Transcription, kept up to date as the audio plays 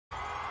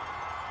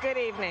Good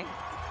evening.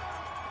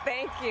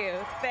 Thank you.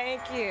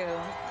 Thank you.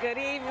 Good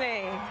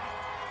evening.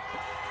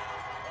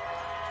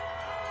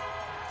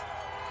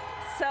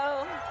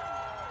 So,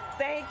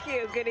 thank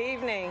you. Good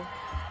evening.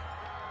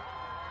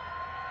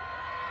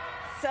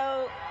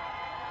 So,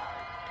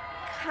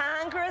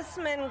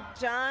 Congressman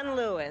John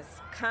Lewis,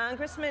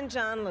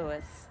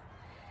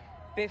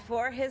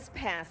 before his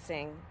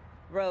passing,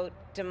 wrote,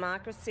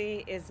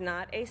 "Democracy is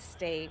not a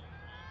state,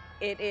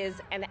 it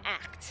is an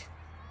act."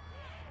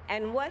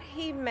 And what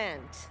he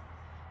meant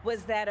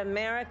was that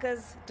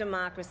America's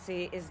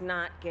democracy is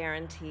not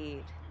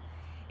guaranteed.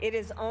 It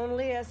is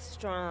only as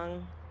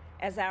strong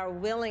as our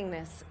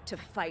willingness to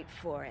fight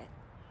for it.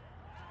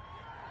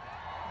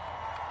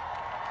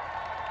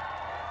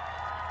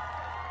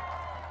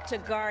 To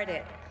guard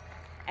it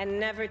and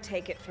never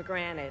take it for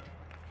granted.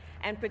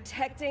 And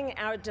protecting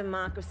our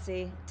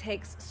democracy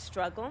takes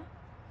struggle,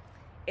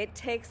 it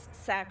takes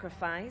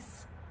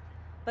sacrifice,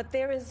 but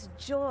there is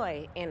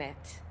joy in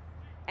it,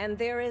 and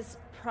there is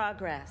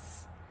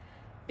progress,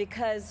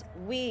 because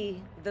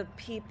we, the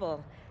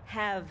people,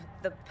 have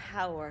the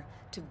power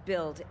to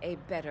build a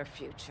better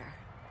future.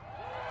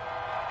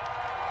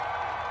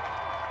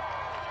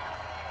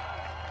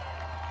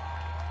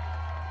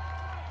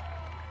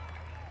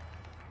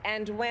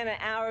 And when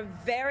our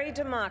very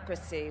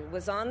democracy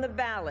was on the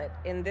ballot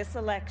in this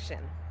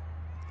election,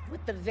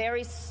 with the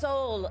very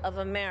soul of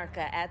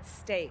America at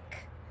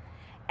stake,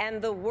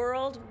 and the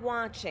world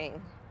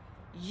watching,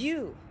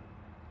 you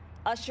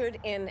ushered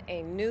in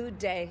a new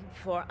day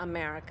for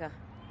America.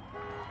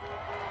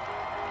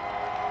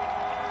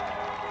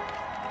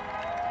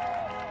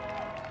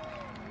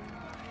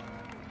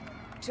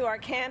 To our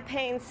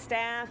campaign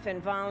staff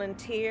and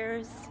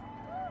volunteers,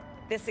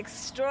 this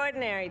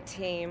extraordinary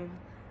team,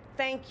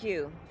 thank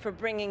you for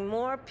bringing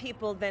more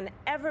people than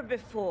ever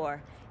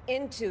before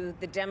into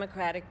the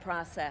democratic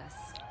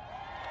process.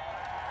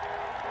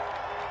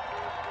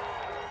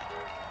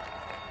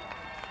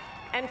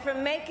 And for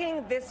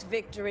making this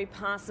victory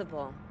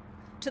possible.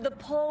 To the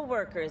poll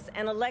workers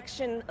and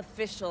election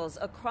officials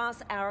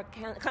across our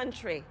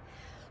country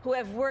who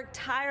have worked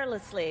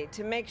tirelessly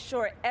to make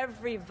sure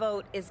every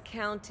vote is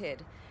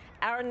counted,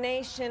 our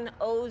nation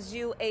owes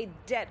you a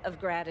debt of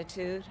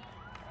gratitude.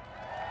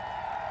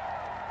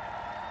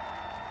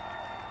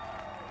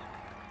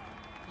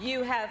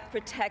 You have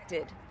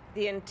protected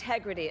the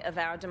integrity of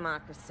our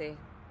democracy.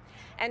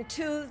 And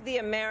to the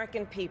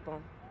American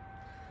people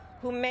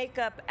who make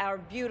up our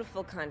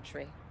beautiful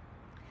country,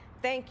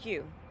 thank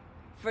you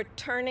for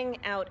turning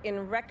out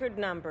in record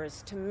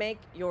numbers to make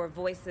your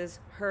voices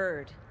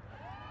heard.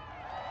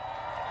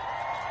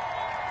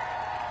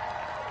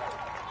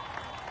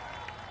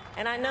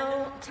 And I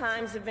know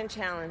times have been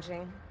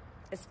challenging,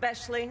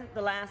 especially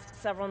the last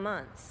several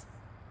months.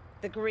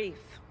 The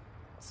grief,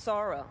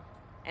 sorrow,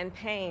 and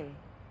pain,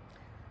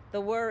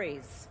 the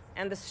worries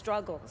and the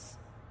struggles.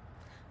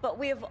 But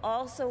we have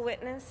also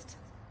witnessed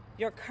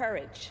your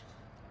courage,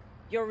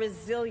 your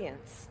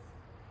resilience,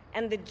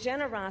 and the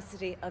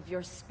generosity of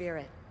your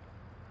spirit.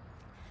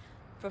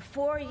 For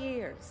 4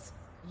 years,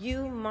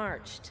 you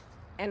marched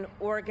and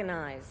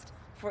organized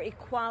for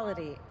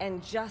equality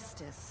and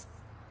justice,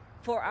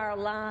 for our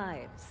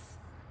lives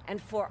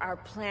and for our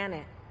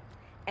planet.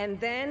 And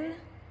then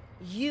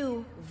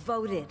you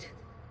voted.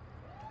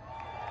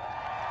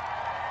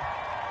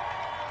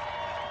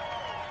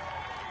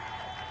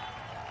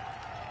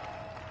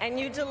 And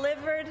you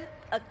delivered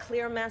a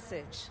clear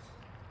message.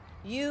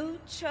 You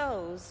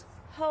chose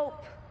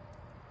hope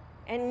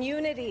and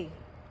unity,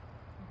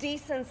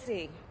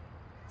 decency,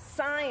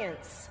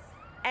 science,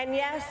 and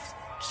yes,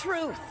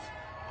 truth.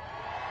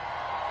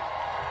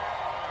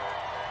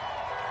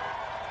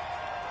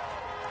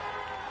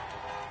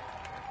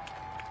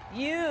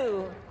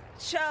 You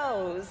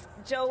chose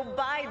Joe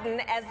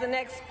Biden as the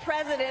next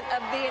president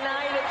of the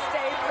United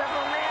States of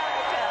America.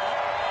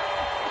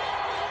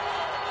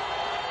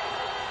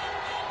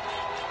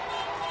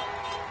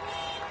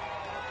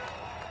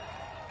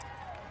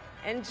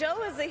 And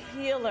Joe is a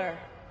healer,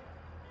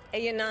 a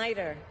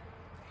uniter,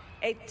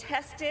 a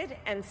tested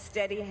and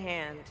steady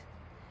hand,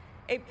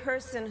 a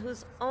person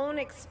whose own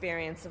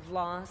experience of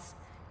loss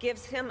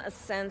gives him a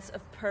sense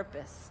of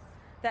purpose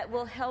that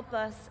will help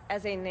us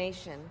as a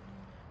nation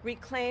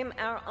reclaim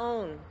our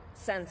own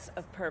sense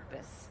of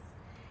purpose,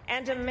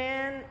 and a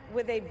man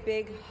with a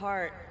big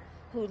heart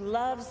who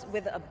loves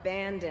with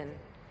abandon.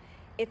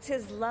 It's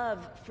his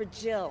love for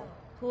Jill,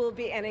 who will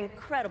be an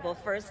incredible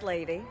First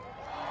Lady.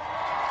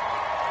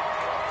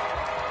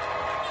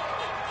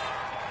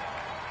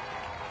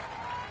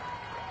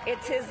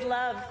 It's his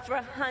love for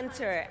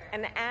Hunter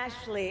and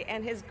Ashley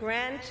and his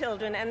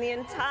grandchildren and the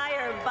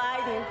entire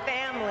Biden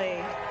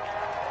family.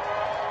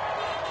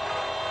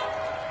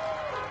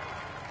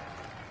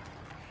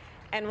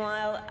 And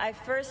while I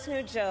first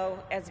knew Joe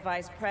as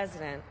vice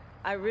president,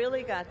 I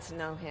really got to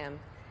know him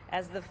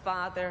as the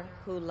father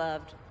who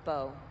loved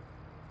Bo,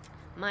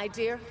 my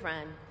dear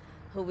friend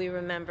who we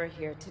remember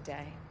here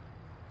today.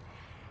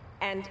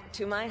 And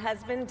to my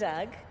husband,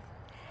 Doug,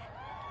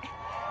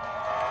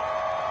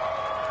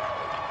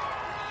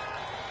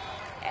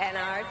 and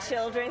our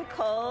children,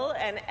 Cole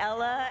and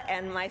Ella,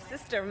 and my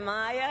sister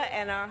Maya,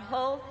 and our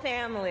whole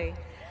family.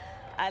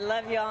 I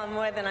love you all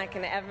more than I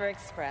can ever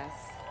express.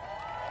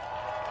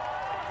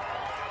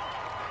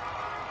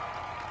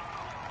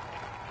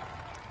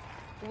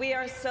 We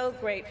are so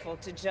grateful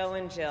to Joe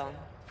and Jill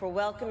for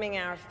welcoming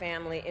our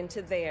family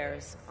into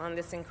theirs on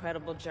this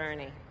incredible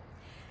journey.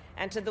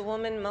 And to the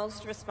woman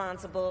most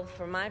responsible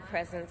for my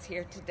presence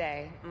here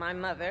today, my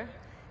mother,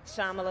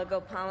 Kamala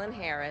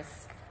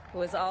Harris,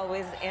 who is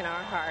always in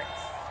our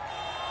hearts.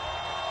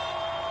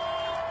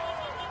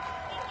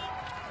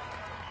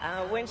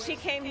 When she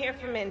came here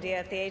from India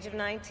at the age of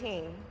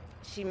 19,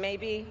 she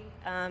maybe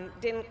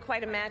didn't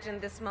quite imagine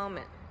this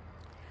moment.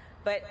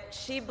 But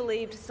she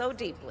believed so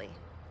deeply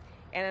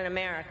in an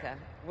America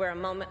where a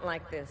moment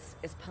like this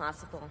is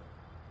possible.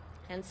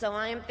 And so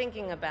I am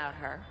thinking about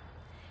her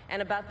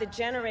and about the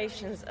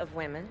generations of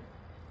women,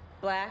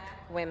 Black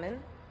women,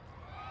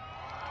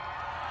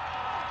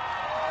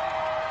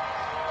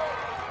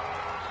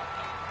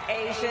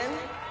 Asian,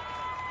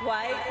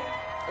 white,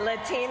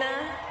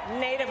 Latina,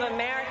 Native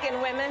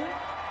American women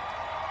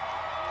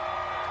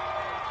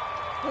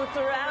who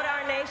throughout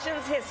our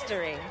nation's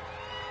history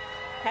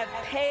have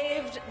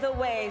paved the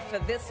way for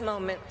this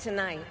moment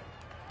tonight.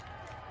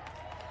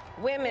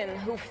 Women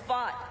who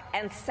fought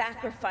and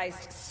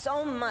sacrificed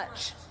so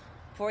much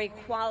for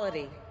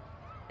equality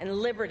and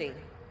liberty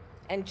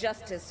and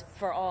justice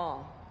for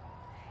all,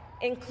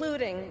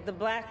 including the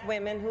Black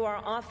women who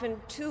are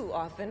too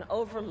often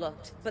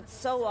overlooked, but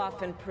so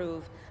often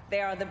prove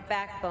they are the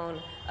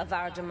backbone of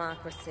our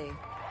democracy.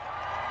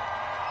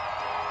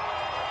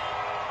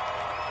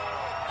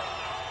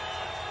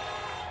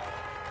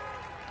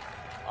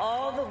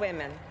 All the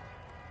women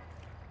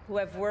who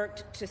have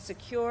worked to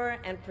secure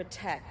and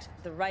protect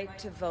the right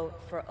to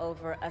vote for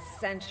over a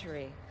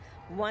century,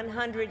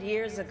 100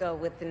 years ago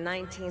with the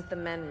 19th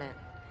Amendment,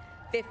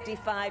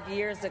 55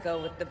 years ago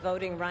with the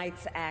Voting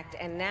Rights Act,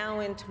 and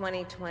now in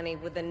 2020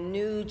 with a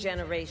new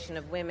generation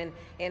of women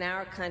in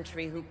our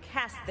country who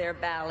cast their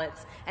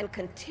ballots and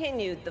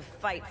continued the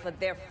fight for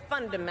their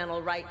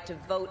fundamental right to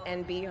vote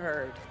and be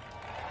heard.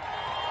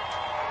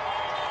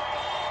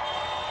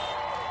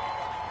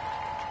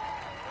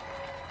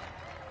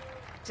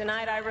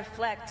 Tonight I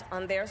reflect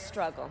on their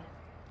struggle,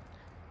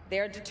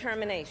 their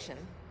determination,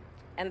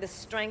 and the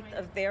strength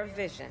of their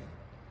vision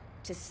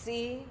to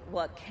see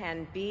what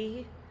can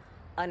be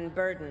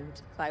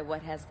unburdened by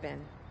what has been.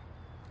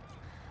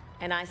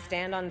 And I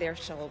stand on their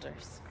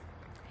shoulders.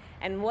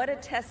 And what a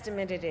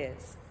testament it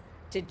is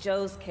to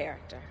Joe's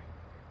character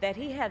that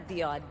he had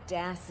the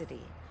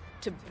audacity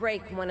to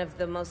break one of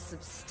the most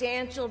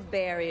substantial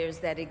barriers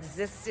that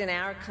exists in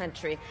our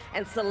country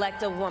and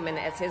select a woman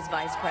as his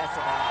vice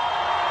president.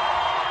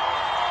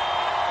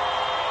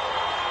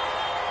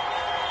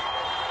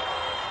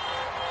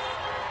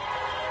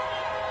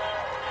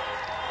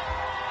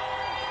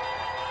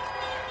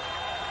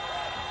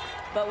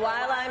 But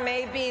while I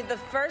may be the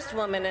first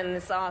woman in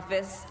this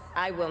office,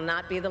 I will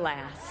not be the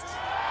last.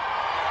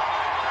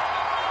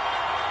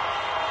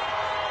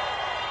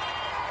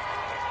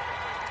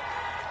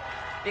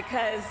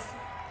 Because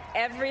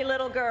every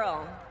little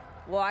girl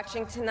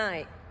watching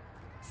tonight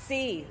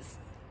sees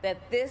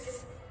that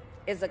this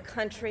is a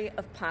country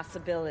of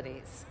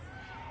possibilities.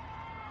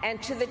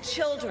 And to the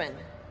children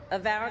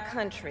of our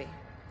country,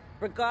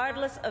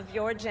 regardless of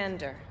your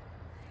gender,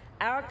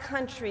 our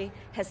country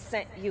has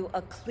sent you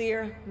a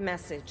clear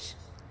message.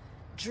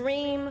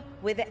 Dream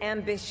with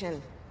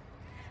ambition,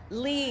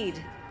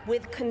 lead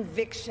with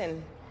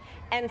conviction,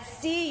 and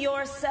see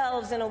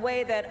yourselves in a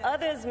way that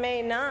others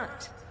may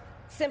not,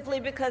 simply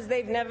because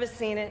they've never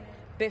seen it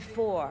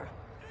before.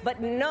 But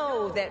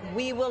know that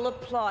we will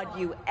applaud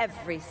you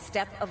every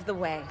step of the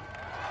way.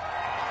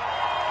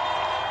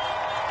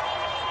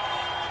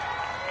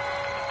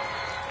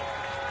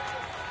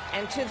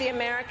 And to the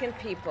American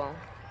people,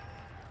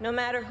 no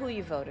matter who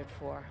you voted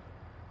for,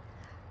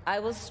 I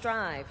will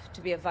strive to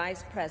be a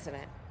vice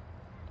president,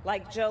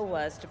 like Joe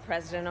was to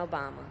President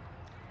Obama,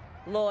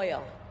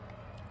 loyal,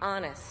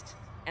 honest,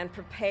 and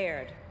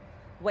prepared,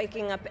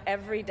 waking up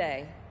every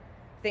day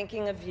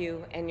thinking of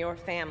you and your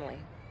family.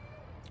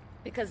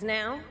 Because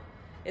now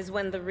is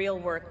when the real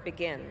work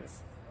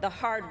begins, the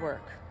hard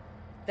work,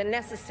 the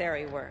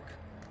necessary work,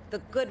 the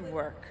good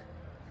work,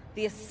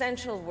 the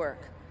essential work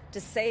to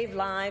save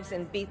lives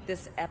and beat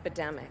this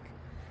epidemic,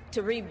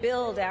 to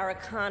rebuild our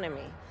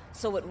economy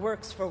so it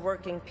works for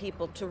working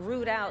people, to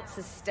root out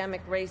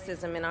systemic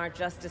racism in our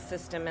justice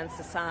system and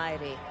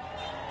society,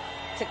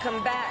 to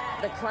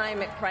combat the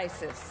climate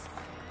crisis,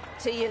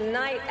 to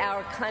unite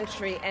our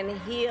country and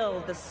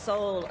heal the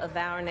soul of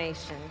our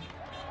nation.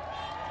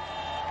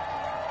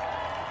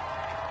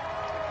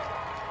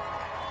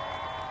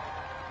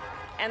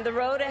 And the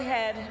road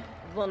ahead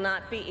will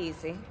not be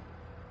easy,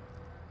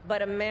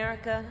 but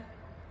America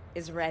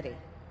is ready.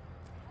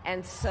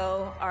 And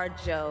so are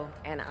Joe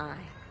and I.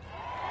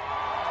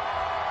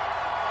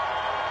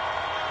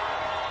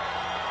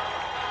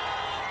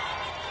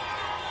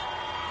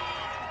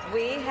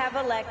 We have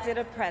elected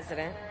a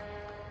president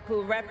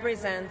who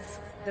represents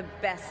the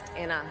best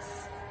in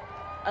us.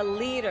 A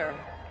leader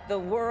the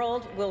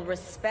world will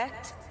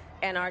respect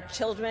and our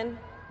children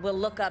will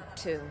look up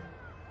to.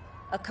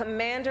 A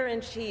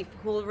commander-in-chief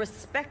who will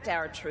respect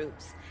our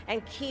troops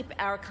and keep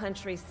our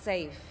country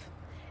safe.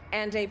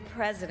 And a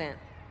president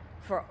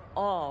for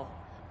all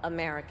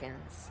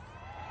Americans.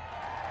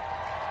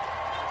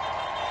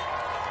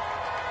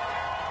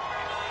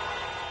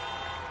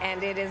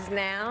 And it is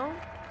now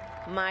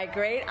my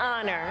great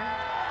honor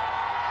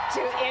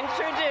to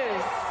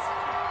introduce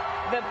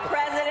the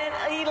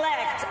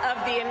President-elect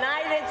of the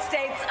United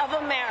States of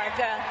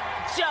America,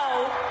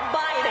 Joe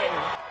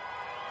Biden.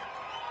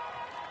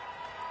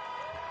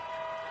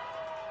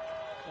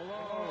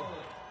 Hello,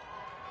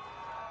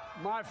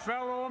 my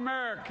fellow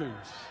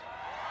Americans,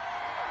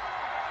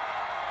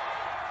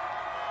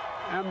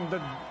 and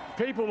the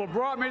people who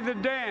brought me to the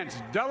dance,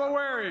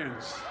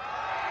 Delawareans.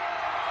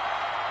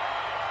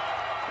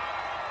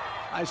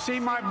 I see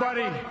my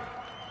buddy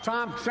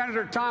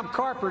Senator Tom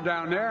Carper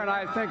down there, and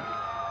I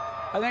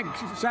think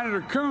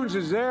Senator Coons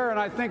is there, and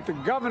I think the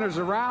governor's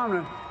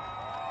around.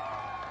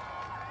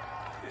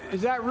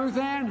 Is that Ruth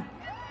Ann?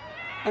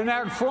 And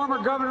that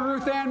former Governor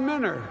Ruth Ann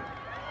Minner.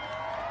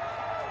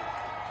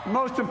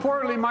 Most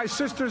importantly, my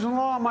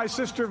sisters-in-law and my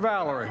sister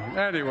Valerie.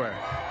 Anyway.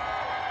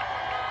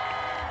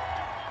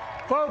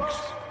 Folks,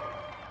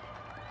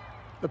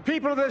 the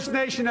people of this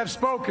nation have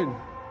spoken.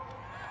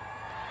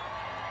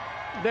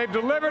 They've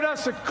delivered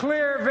us a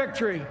clear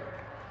victory,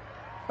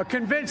 a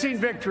convincing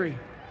victory,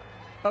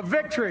 a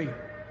victory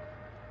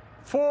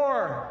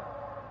for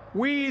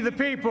we the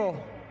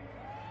people.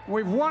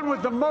 We've won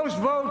with the most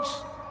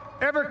votes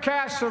ever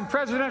cast on a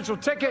presidential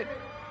ticket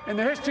in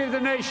the history of the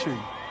nation.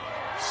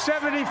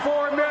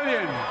 74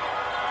 million.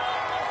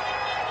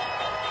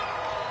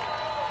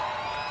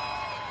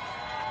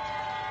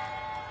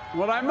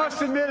 What I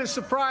must admit has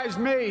surprised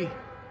me.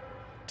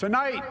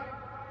 Tonight,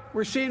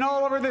 we're seeing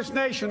all over this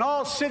nation,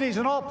 all cities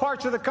and all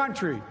parts of the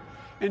country,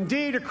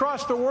 indeed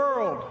across the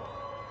world,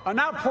 an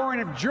outpouring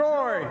of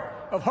joy,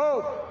 of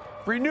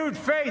hope, renewed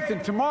faith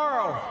in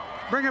tomorrow,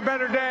 bring a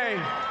better day.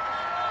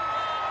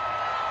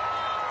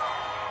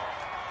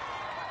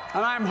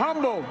 And I'm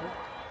humbled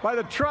by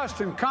the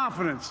trust and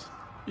confidence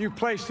you've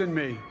placed in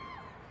me.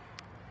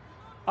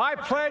 I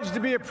pledge to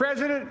be a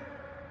president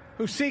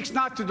who seeks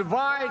not to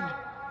divide,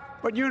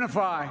 but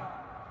unify,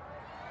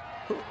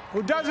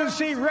 who doesn't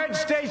see red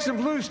states and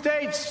blue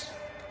states,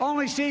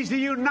 only sees the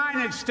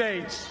United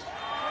States.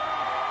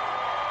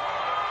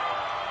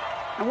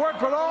 And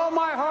work with all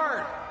my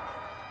heart,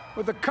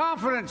 with the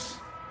confidence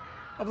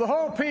of the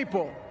whole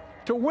people,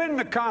 to win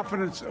the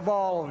confidence of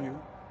all of you.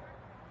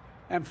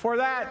 And for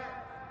that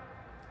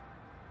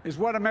is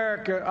what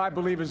America, I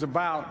believe, is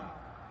about.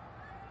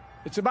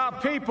 It's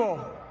about people.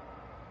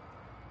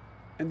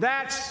 And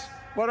that's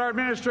what our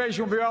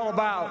administration will be all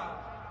about.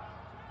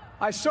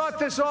 I sought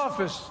this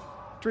office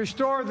to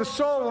restore the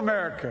soul of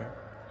America,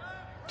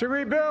 to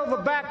rebuild the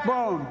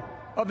backbone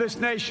of this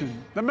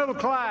nation, the middle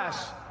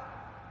class,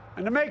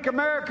 and to make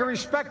America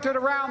respected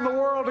around the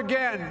world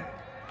again,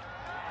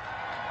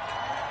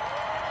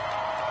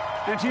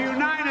 and to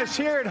unite us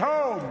here at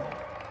home.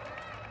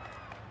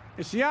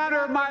 It's the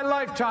honor of my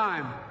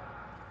lifetime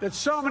that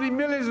so many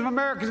millions of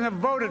Americans have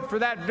voted for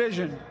that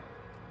vision.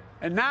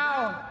 And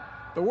now,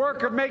 the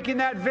work of making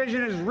that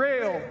vision is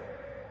real.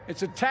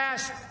 It's a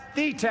task,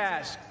 the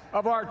task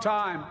of our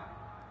time.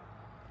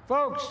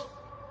 Folks,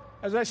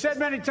 as I said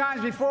many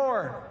times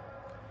before,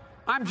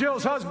 I'm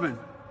Jill's husband.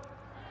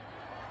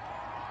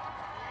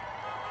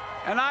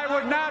 And I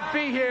would not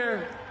be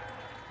here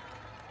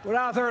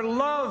without her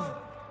love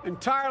and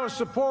tireless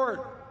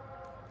support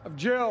of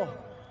Jill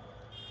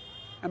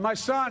and my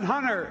son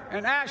Hunter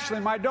and Ashley,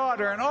 my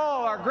daughter, and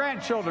all our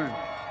grandchildren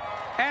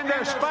and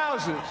their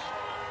spouses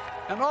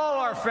and all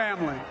our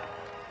family.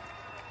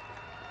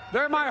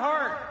 They're my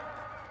heart.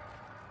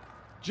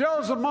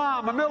 Jill's a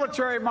mom, a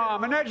military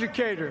mom, an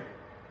educator.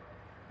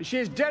 And she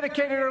has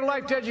dedicated her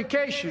life to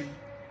education.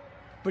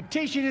 But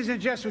teaching isn't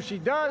just what she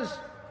does,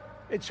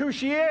 it's who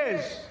she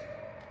is.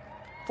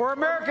 For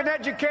American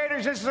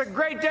educators, this is a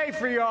great day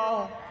for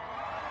y'all.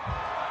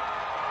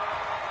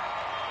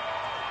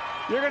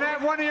 You're going to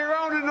have one of your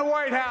own in the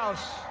White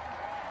House.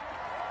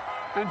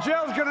 And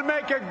Jill's going to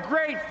make a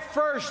great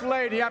First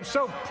Lady. I'm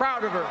so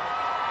proud of her.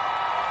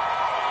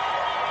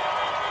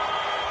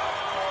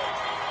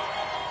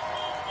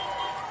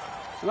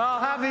 And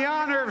I'll have the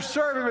honor of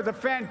serving with the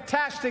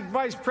fantastic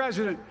Vice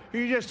President who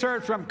you just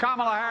heard from,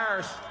 Kamala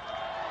Harris,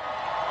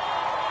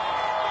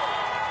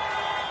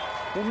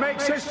 who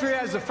makes history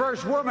as the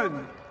first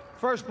woman,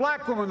 first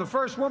black woman, the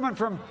first woman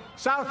from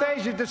South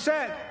Asian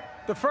descent,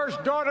 the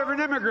first daughter of an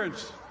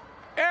immigrant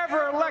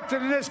ever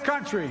elected in this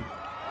country.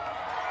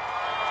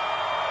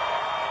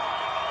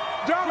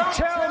 Don't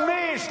tell me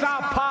it's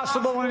not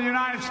possible in the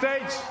United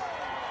States.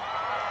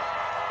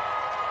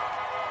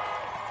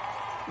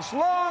 It's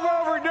long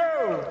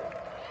overdue.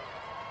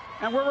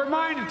 And we're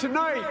reminded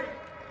tonight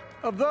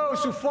of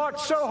those who fought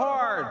so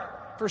hard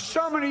for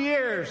so many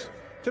years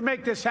to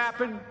make this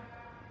happen.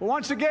 But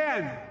once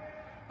again,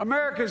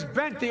 America's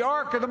bent the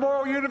arc of the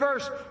moral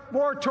universe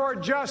more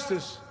toward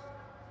justice.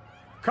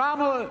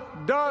 Kamala,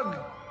 Doug,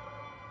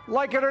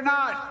 like it or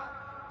not,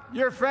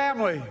 your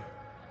family.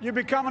 You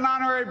become an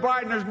honorary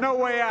Biden, there's no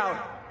way out.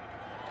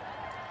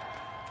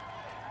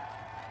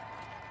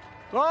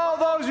 All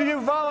those of you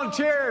who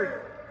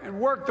volunteered and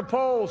worked the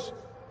polls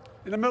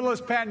in the middle of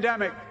this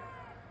pandemic,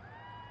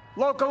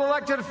 local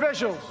elected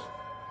officials,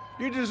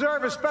 you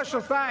deserve a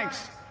special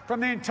thanks from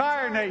the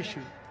entire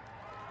nation.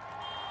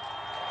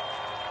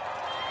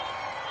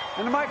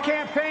 And to my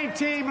campaign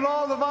team and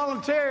all the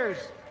volunteers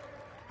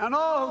and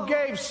all who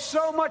gave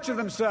so much of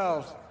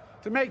themselves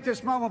to make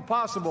this moment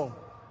possible,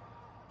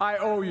 I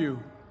owe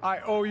you. I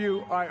owe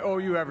you. I owe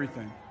you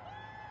everything.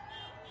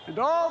 And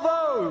to all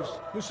those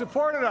who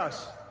supported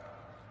us,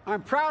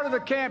 I'm proud of the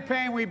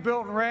campaign we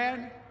built and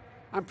ran.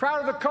 I'm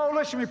proud of the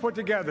coalition we put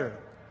together,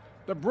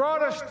 the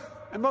broadest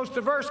and most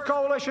diverse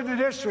coalition in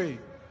history.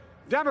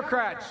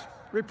 Democrats,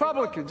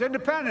 Republicans,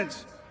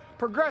 independents,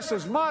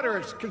 progressives,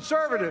 moderates,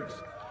 conservatives,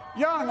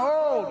 young,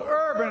 old,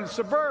 urban,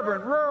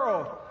 suburban,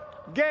 rural,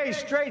 gay,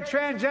 straight,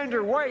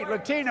 transgender, white,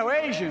 Latino,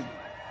 Asian,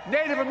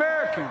 Native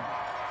American.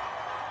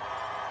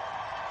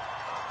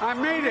 I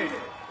mean it,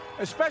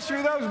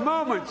 especially those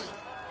moments,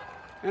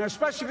 and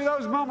especially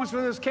those moments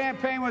when this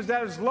campaign was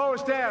at its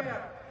lowest ebb.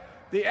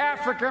 The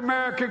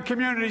African-American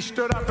community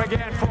stood up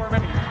again for me.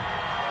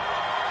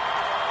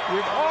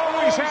 You've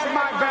always had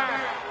my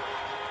back,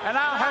 and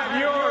I'll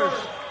have yours.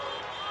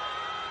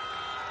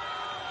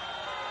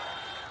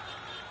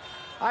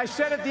 I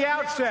said at the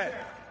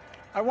outset,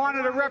 I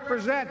wanted to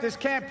represent this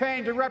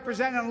campaign to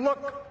represent and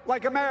look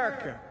like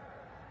America.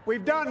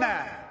 We've done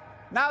that.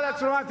 Now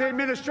that's what I want the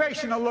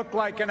administration to look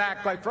like and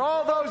act like. For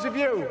all those of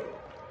you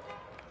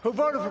who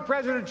voted for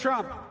President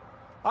Trump,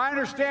 I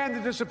understand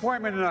the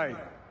disappointment tonight.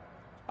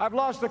 I've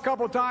lost a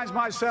couple times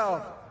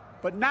myself.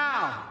 But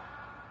now,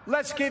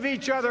 let's give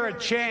each other a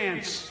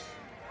chance.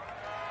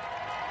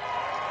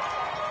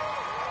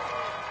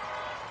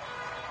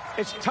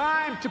 It's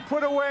time to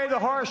put away the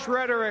harsh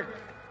rhetoric,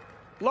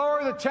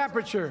 lower the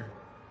temperature,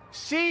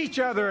 see each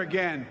other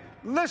again,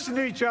 listen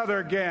to each other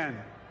again.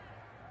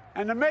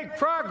 And to make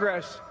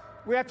progress,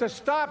 we have to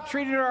stop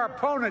treating our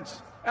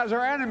opponents as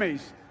our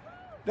enemies.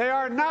 They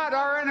are not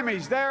our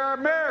enemies. They are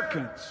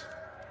Americans.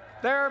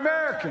 They're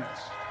Americans.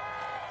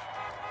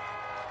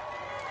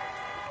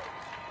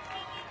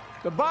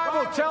 The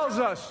Bible tells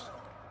us,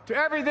 to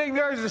everything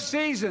there is a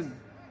season,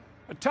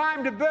 a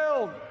time to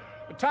build,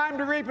 a time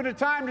to reap and a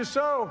time to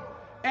sow,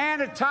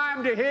 and a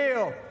time to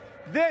heal.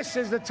 This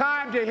is the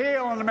time to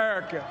heal in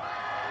America.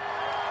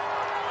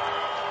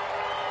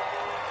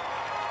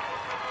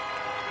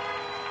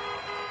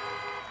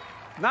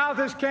 Now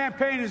this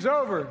campaign is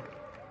over.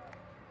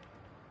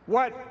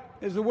 What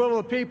is the will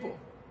of the people?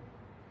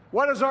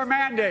 What is our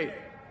mandate?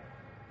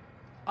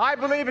 I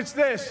believe it's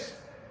this.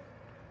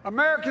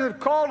 Americans have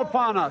called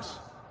upon us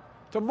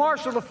to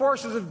marshal the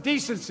forces of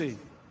decency,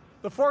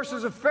 the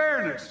forces of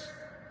fairness,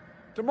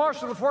 to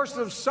marshal the forces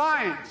of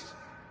science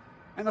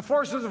and the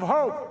forces of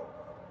hope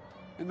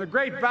in the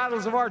great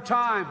battles of our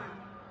time.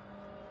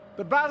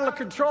 The battle to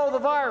control the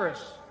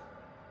virus,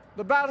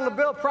 the battle to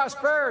build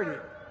prosperity,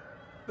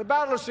 the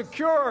battle to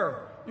secure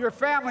your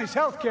family's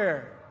health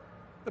care,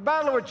 the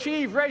battle to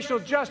achieve racial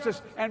justice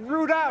and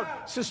root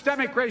out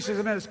systemic racism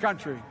in this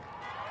country,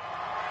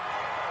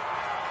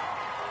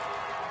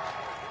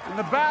 and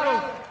the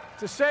battle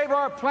to save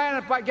our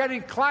planet by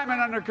getting climate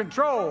under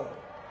control,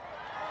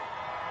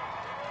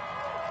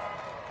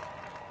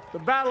 the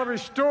battle to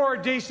restore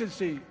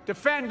decency,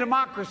 defend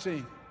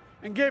democracy,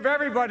 and give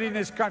everybody in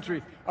this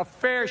country a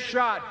fair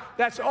shot.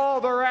 That's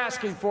all they're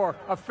asking for,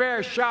 a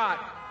fair shot.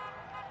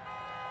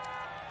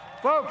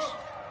 Folks,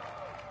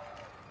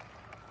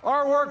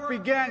 our work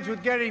begins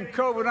with getting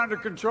COVID under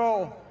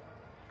control.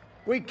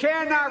 We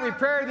cannot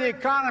repair the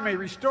economy,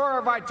 restore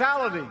our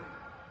vitality,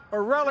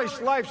 or relish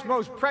life's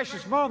most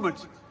precious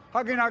moments,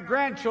 hugging our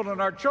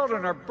grandchildren, our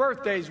children, our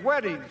birthdays,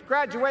 weddings,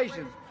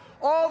 graduations,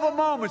 all the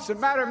moments that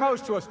matter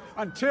most to us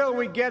until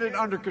we get it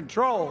under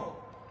control.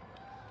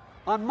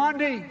 On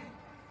Monday,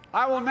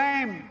 I will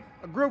name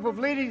a group of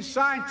leading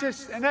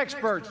scientists and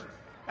experts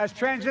as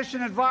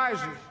transition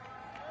advisors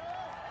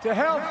to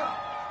help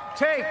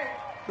take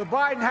the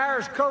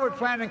Biden-Harris COVID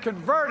plan and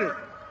convert it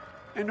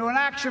into an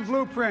action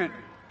blueprint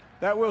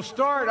that will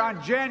start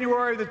on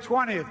January the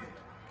 20th,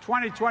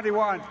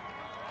 2021.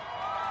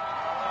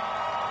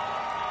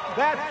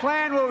 That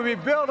plan will be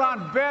built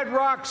on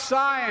bedrock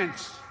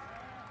science.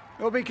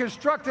 It will be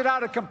constructed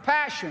out of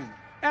compassion,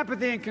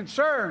 empathy, and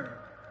concern.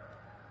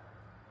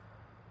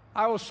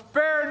 I will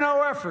spare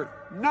no effort,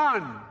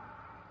 none,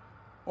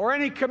 or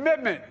any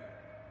commitment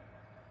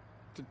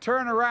to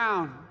turn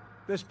around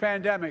this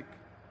pandemic.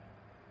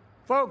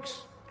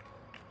 Folks,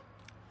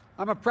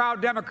 I'm a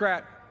proud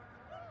Democrat,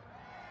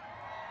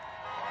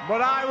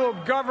 but I will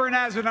govern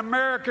as an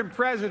American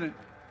president.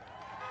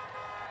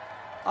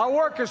 I'll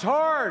work as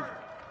hard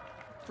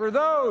for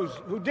those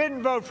who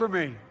didn't vote for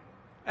me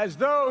as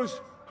those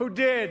who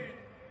did.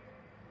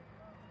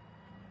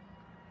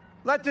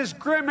 Let this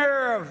grim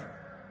era of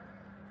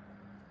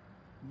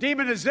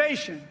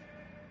demonization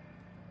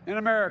in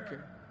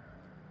America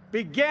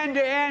begin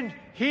to end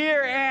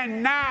here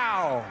and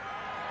now.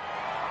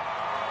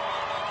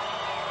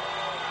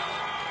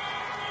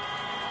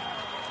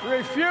 The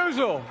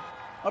refusal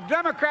of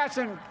Democrats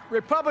and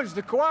Republicans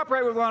to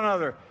cooperate with one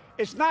another,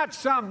 it's not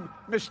some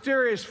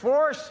mysterious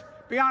force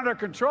beyond our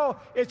control.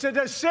 It's a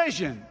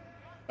decision,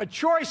 a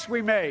choice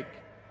we make.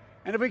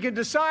 And if we can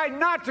decide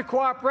not to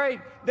cooperate,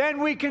 then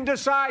we can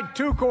decide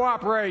to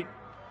cooperate.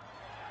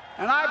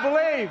 And I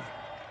believe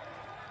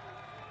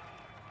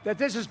that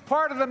this is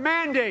part of the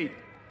mandate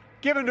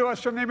given to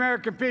us from the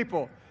American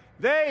people.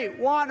 They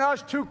want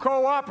us to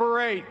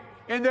cooperate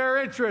in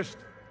their interest.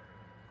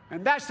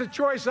 And that's the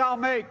choice I'll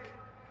make.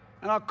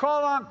 And I'll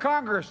call on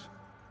Congress,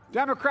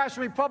 Democrats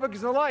and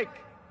Republicans alike,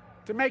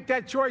 to make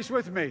that choice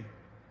with me.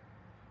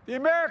 The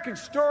American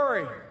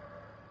story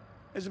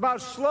is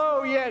about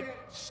slow yet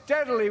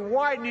steadily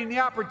widening the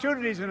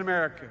opportunities in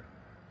America.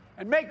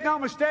 And make no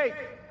mistake,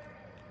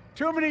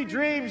 too many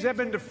dreams have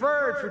been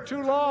deferred for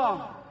too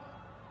long.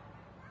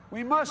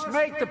 We must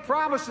make the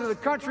promise of the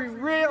country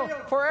real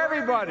for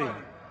everybody,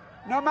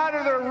 no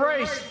matter their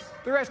race,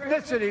 their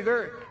ethnicity,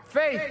 their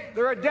faith,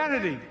 their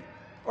identity,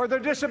 or their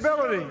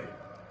disability.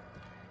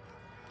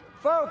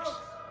 Folks,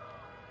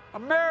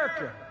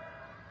 America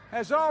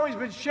has always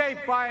been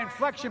shaped by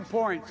inflection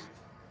points,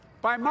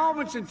 by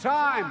moments in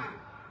time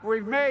where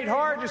we've made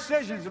hard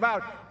decisions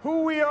about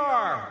who we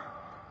are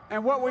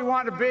and what we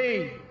want to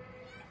be.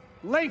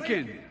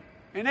 Lincoln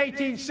in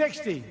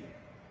 1860,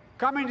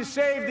 coming to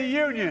save the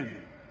Union.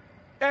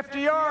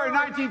 FDR in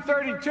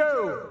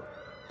 1932,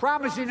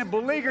 promising a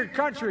beleaguered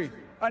country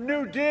a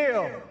new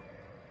deal.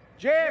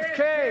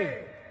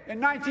 JFK in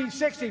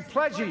 1960,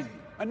 pledging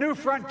a new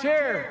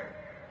frontier.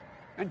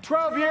 And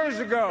 12 years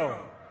ago,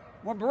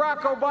 when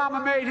Barack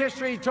Obama made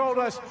history, he told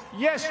us,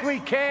 yes, we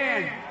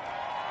can.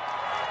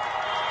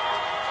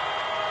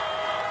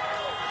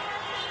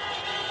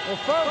 Well,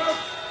 folks,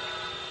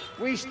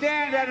 we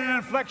stand at an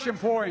inflection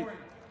point.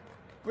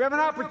 We have an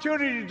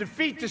opportunity to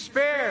defeat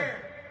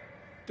despair,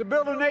 to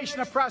build a nation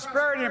of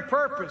prosperity and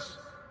purpose.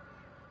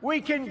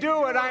 We can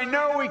do it. I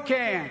know we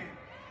can.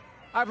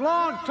 I've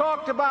long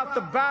talked about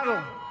the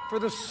battle for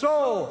the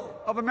soul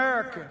of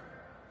America.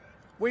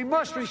 We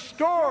must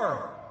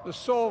restore the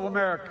soul of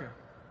America.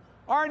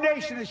 Our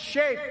nation is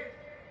shaped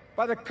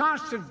by the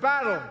constant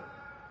battle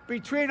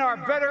between our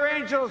better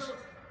angels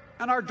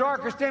and our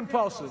darkest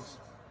impulses.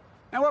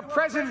 And what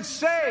presidents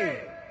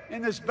say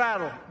in this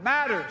battle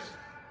matters.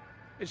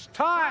 It's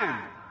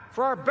time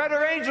for our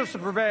better angels to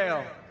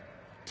prevail.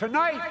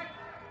 Tonight,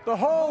 the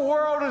whole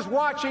world is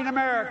watching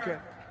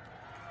America.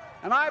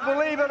 And I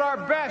believe at our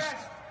best,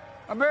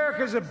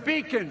 America is a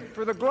beacon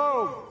for the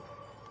globe.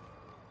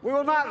 We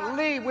will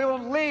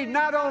lead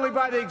not only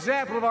by the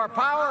example of our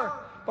power,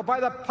 but by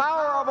the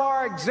power of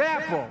our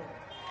example.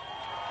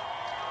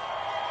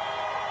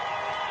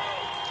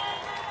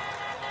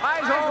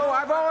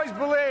 I've always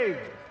believed,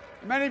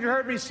 many of you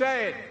heard me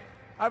say it,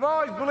 I've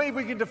always believed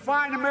we can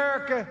define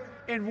America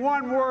in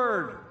one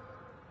word: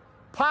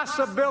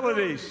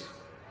 possibilities.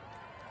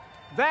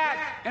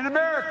 That, in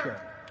America,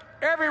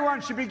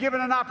 everyone should be given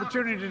an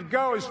opportunity to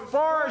go as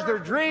far as their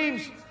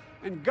dreams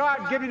and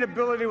God-given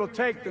ability will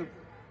take them.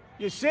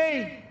 You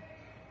see,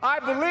 I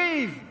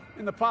believe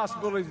in the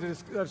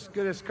possibilities of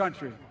this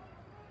country.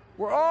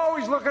 We're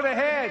always looking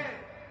ahead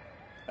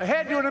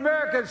to an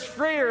America that's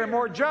freer and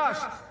more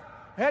just,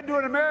 ahead to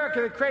an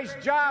America that creates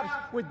jobs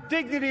with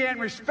dignity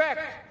and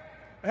respect,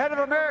 ahead of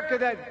America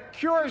that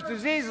cures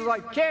diseases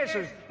like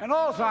cancer and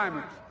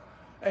Alzheimer's,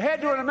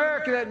 ahead to an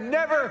America that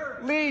never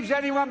leaves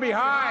anyone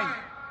behind,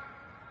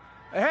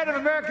 ahead of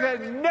America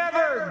that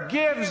never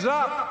gives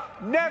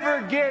up,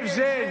 never gives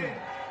in.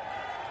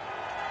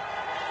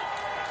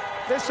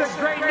 This is a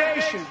great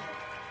nation.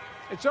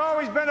 It's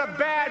always been a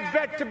bad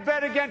bet to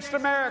bet against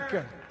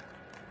America.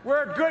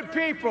 We're a good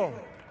people.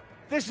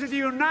 This is the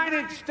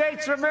United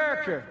States of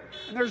America,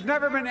 and there's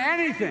never been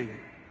anything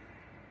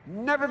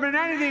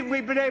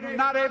we've been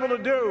not able to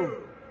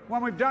do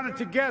when we've done it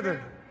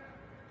together.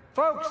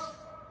 Folks,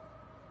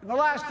 in the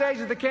last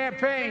days of the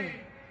campaign,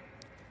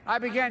 I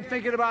began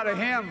thinking about a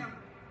hymn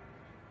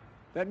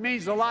that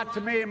means a lot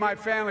to me and my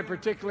family,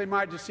 particularly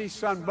my deceased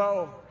son,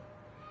 Bo.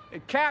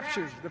 It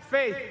captures the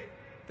faith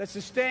that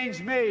sustains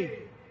me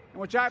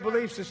and which I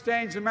believe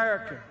sustains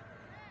America.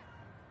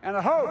 And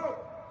I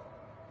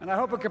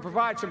hope it can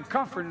provide some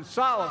comfort and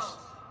solace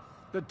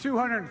to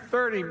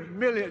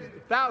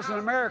 230,000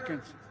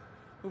 Americans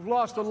who've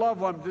lost a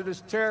loved one to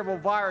this terrible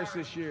virus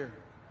this year.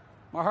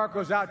 My heart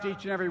goes out to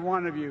each and every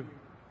one of you.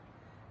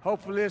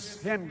 Hopefully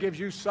this hymn gives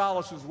you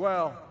solace as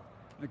well.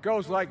 And it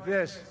goes like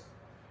this: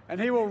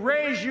 and he will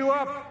raise you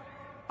up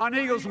on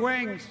eagle's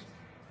wings,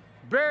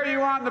 bear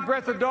you on the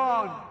breath of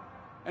dawn,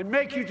 and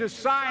make you to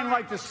shine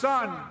like the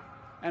sun,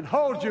 and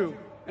hold you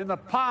in the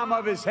palm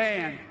of his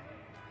hand.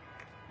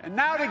 And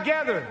now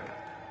together,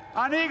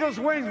 on eagle's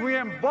wings, we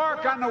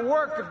embark on the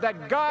work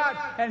that God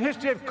and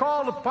history have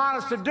called upon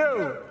us to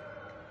do,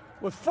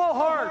 with full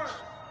hearts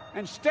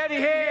and steady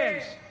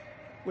hands,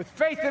 with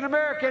faith in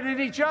America and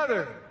in each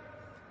other.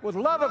 with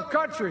love of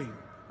country,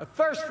 a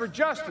thirst for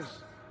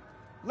justice.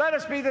 Let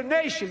us be the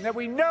nation that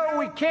we know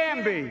we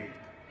can be,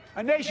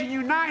 a nation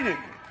united,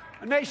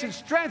 a nation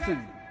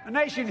strengthened, a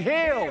nation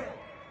healed.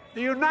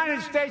 The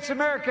United States of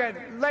America,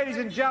 ladies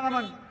and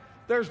gentlemen,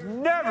 there's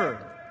never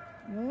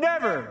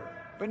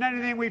been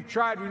anything we've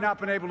tried we've not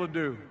been able to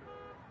do.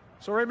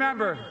 So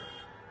remember,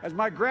 as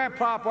my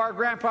grandpapa, our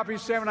grandpapa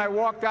used to say when I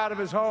walked out of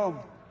his home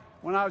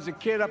when I was a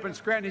kid up in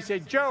Scranton, he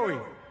said, "Joey,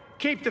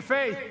 keep the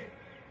faith."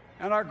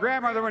 And our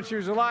grandmother, when she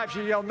was alive,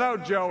 she yelled, "No,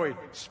 Joey,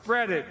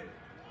 spread it.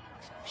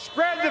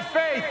 Spread the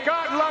faith.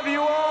 God love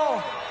you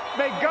all.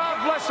 May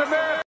God bless America."